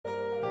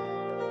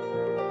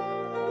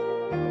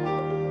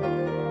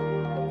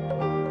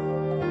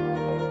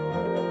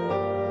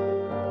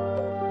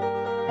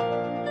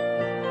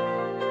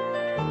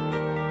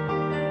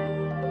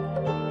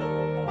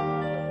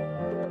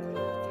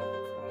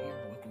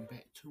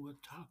to a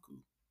Taku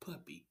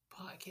Puppy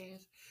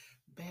podcast.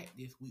 Back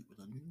this week with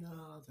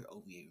another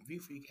OVA review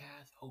for you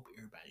guys. Hope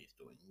everybody's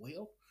doing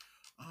well.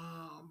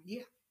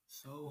 Yeah.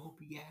 So hope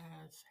you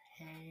guys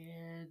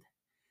had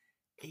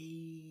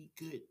a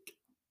good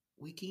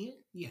weekend.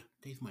 Yeah,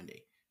 today's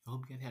Monday. So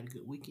hope you guys had a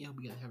good weekend. Hope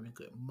you guys having a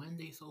good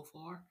Monday so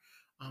far.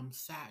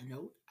 Side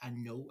note, I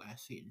know I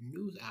said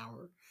news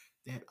hour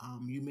that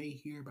you may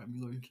hear about me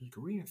going to the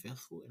Korean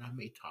festival, and I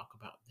may talk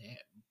about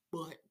that,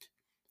 but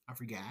I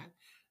forgot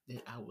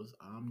that I was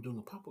doing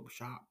a pop up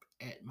shop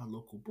at my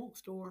local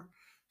bookstore.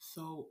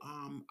 So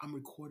I'm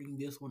recording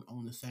this one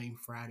on the same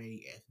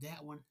Friday as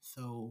that one.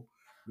 So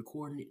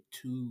recording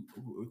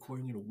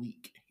it a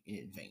week in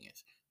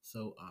advance.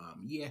 So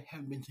yeah,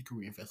 haven't been to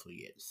Korean festival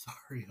yet.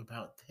 Sorry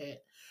about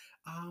that.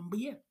 But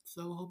yeah,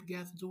 so hope you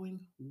guys are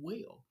doing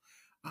well.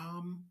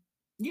 Um,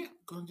 yeah,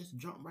 gonna just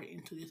jump right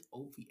into this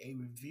OVA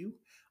review.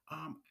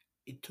 Um,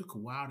 it took a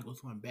while to go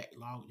through my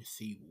backlog to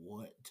see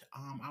what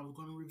I was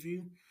gonna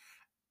review.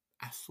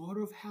 I sort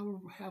of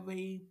have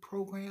a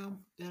program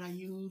that I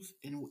use,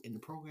 and the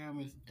program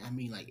is, I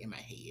mean, like in my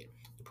head,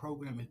 the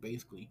program is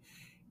basically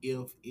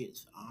if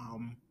it's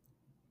um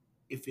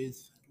if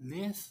it's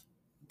less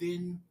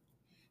than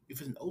if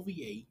it's an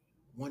OVA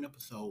one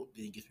episode,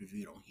 then it gets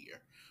reviewed on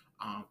here.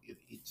 If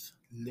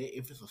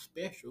it's a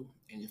special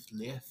and it's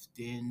less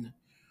than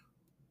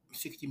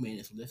 60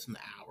 minutes, less than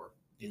an hour,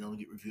 then it'll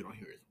get reviewed on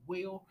here as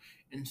well.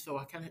 And so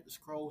I kind of had to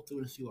scroll through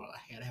and see what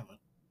I had. I have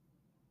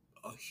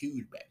a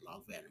huge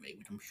backlog of anime,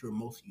 which I'm sure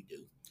most of you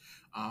do.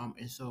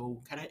 And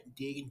so kind of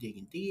dig and dig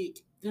and dig.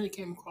 Then I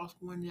came across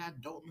one that I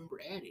don't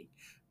remember adding.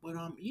 But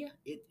yeah,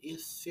 it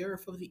is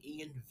Seraph of the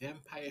End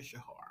Vampire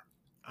Shahar.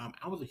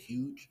 I was a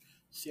huge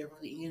Seraph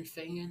of the End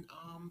fan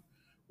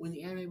when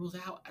the anime was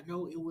out.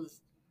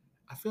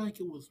 I feel like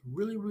it was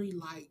really, really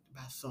liked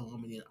by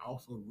some, and then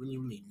also really,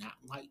 really not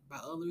liked by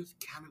others.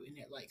 Kind of in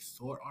that like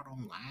Sword Art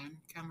Online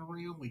kind of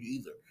realm, where you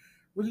either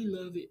really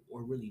love it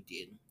or really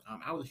didn't.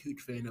 I was a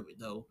huge fan of it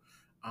though,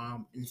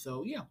 and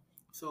so yeah.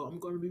 So I'm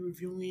going to be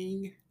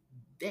reviewing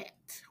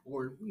that,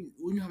 or you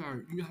know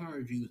how my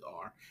reviews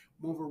are,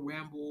 more of a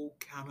ramble,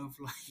 kind of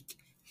like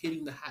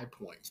hitting the high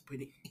points. But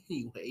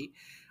anyway,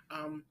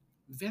 um,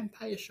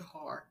 Vampire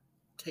Shahar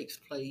takes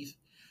place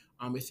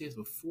it says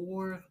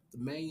before the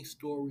main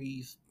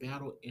stories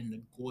battle in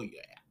the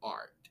Goya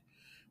arc,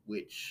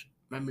 which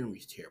my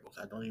memory's terrible,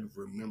 so I don't even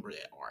remember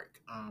that arc.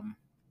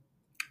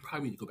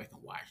 Probably need to go back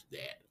and watch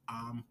that.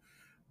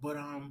 But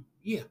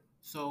yeah.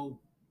 So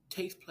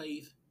takes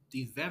place.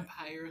 These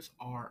vampires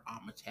are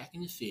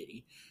attacking the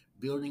city,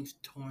 buildings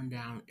torn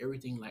down,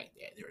 everything like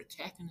that. They're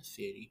attacking the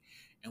city,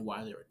 and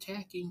while they're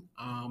attacking,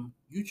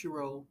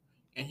 Yuichiro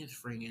and his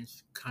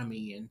friends come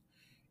in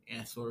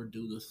and sort of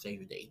do the save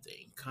the day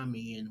thing. Come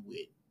in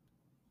with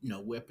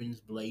weapons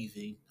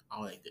blazing,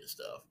 all that good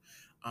stuff.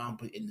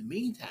 But in the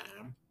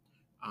meantime,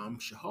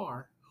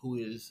 Shahar, who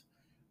is,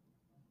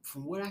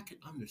 from what I can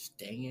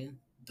understand,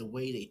 the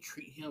way they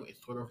treat him is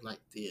sort of like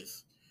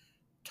this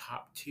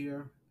top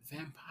tier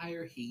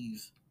vampire.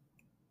 He's,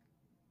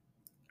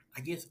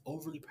 I guess,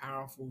 overly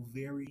powerful,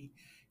 very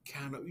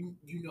kind of, you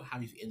know how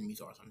these enemies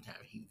are sometimes.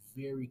 He's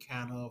very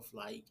kind of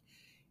like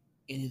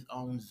in his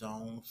own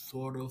zone,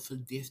 sort of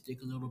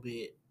sadistic a little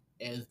bit,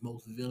 as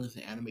most villains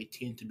in anime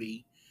tend to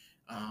be.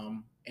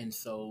 And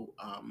so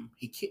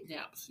he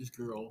kidnaps this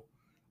girl,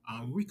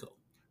 Rico.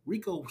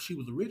 Rico, she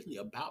was originally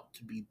about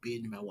to be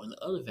bitten by one of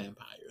the other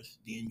vampires.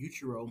 Then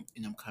Yuichiro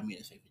and them come in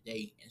and save the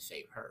day and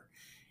save her.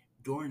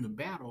 During the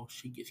battle,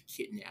 she gets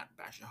kidnapped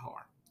by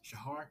Shahar.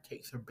 Shahar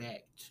takes her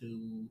back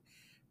to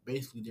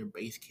basically their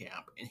base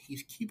camp, and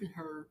he's keeping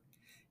her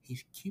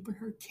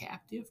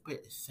captive, but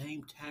at the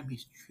same time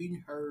he's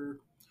treating her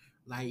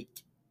like,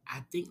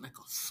 I think, like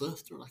a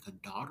sister, like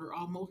a daughter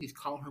almost. He's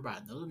calling her by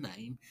another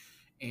name,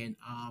 and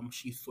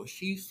she's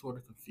sort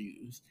of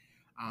confused.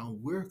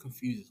 We're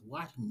confused as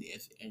watching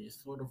this, and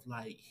it's sort of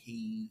like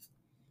he's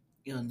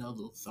in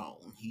another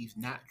zone. He's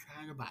not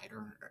trying to bite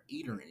her or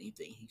eat her or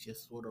anything. He's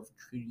just sort of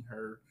treating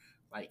her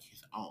like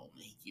his own.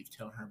 And he keeps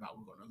telling her about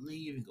we're going to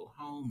leave and go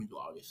home and do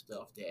all this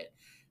stuff that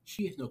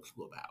she has no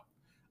clue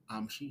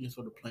about. She's just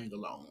sort of playing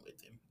along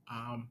with him.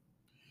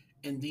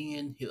 And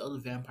then his other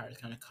vampires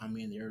kind of come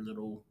in. They're a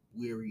little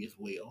weary as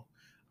well.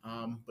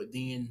 But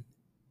then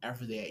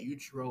after that,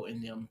 Yuichiro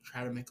and them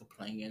try to make a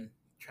plan,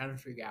 try to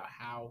figure out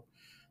how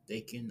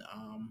they can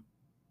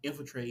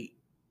infiltrate,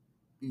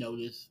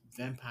 this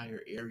vampire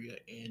area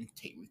and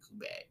take Riku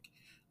back.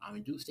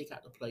 And do stake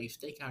out the place,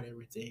 stake out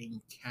everything,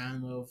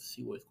 kind of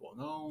see what's going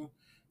on.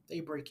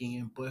 They break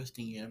in, bust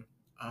in.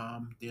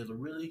 There's a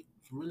really,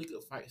 really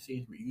good fight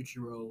scene with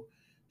Yuichiro,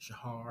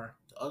 Shahar,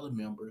 the other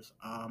members,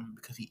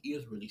 because he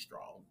is really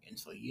strong, and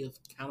so he is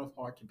kind of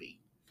hard to beat.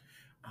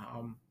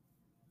 Um,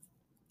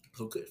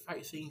 so good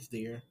fight scenes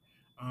there.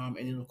 And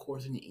then of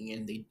course in the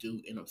end they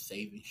do end up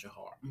saving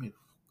Shahar. I mean,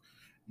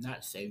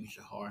 not saving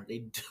Shahar. They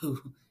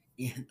do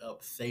end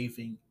up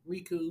saving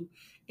Riku,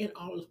 and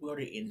all is well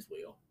that ends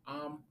well.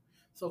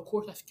 So of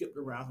course I skipped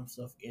around some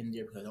stuff in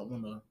there because I don't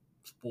want to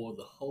spoil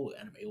the whole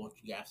anime. I want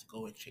you guys to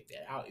go and check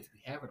that out if you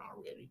haven't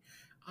already.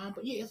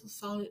 But yeah, it's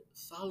a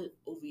solid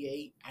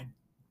OVA. I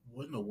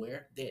wasn't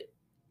aware that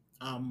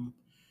um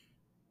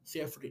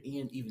Seraph the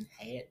End even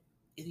had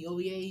any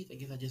OVAs. I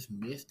guess I just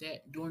missed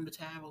that during the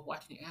time of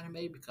watching the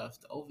anime because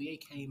the OVA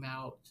came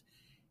out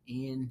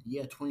in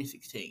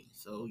 2016.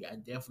 So yeah, I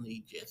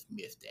definitely just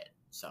missed that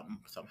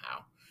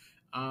somehow.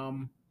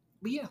 Um,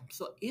 but yeah,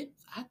 so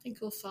I think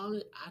it was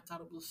solid. I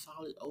thought it was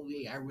solid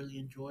OVA. I really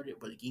enjoyed it.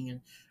 But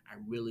again, I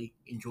really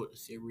enjoyed the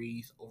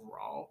series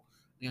overall.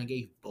 I think I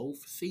gave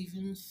both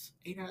seasons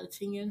 8 out of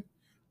 10.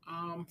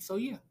 So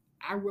yeah,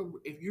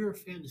 if you're a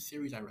fan of the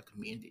series, I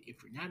recommend it.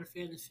 If you're not a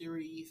fan of the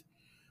series,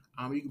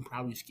 you can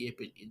probably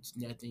skip it. It's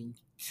nothing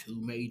too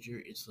major.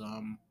 It says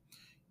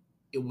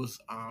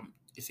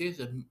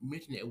to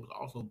mention that it was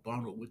also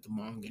bundled with the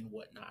manga and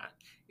whatnot.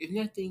 It's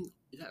nothing.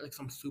 It's not like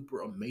some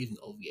super amazing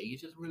OVA.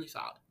 It's just really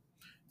solid.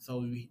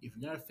 So if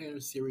you're not a fan of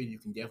the series, you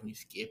can definitely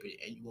skip it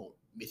and you won't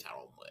miss out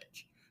on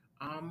much.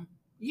 Um,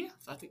 yeah,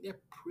 so I think that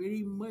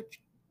pretty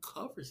much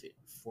covers it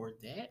for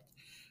that.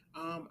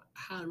 I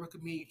highly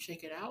recommend you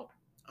check it out.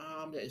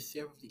 That is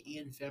Seraph the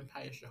End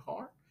Vampire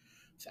Shahar.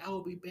 So I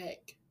will be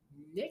back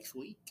next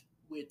week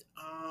with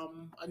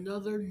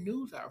another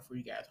news hour for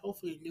you guys.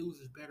 Hopefully, the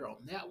news is better on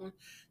that one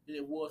than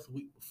it was the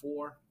week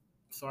before.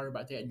 Sorry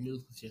about that.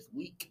 News was just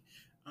weak.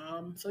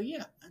 So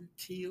yeah,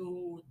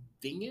 until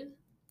then,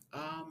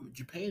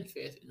 Japan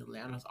Fest in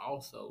Atlanta is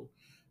also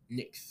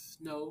next.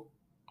 No,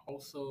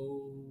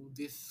 also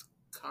this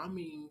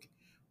coming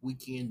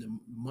weekend. The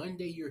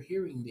Monday you're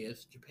hearing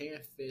this, Japan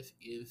Fest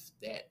is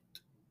that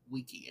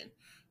weekend.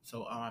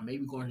 So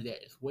maybe going to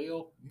that as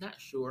well. Not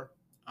sure.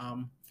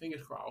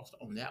 Fingers crossed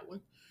on that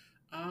one.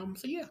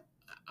 So yeah,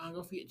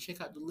 don't forget to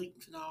check out the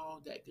links and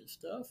all that good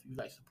stuff. If you'd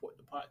like to support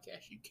the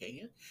podcast, you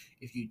can.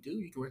 If you do,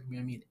 you can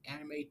recommend me an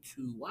anime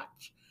to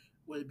watch,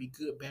 whether it be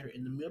good, better,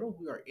 in the middle.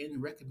 We are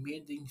in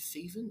recommending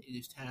season. It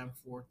is time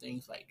for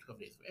things like 12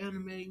 Days of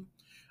Anime,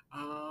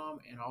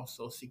 and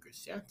also Secret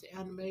Santa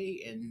anime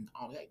and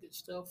all that good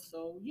stuff.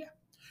 So yeah,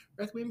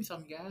 recommend me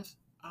something, guys.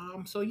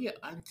 So yeah,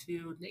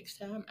 until next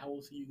time, I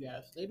will see you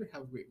guys later.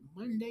 Have a great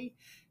Monday.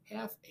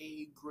 Have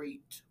a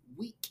great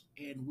week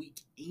and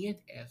weekend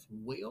as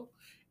well.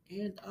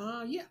 And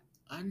yeah,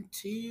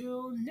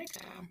 until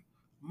next time,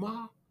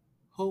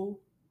 Maho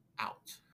out.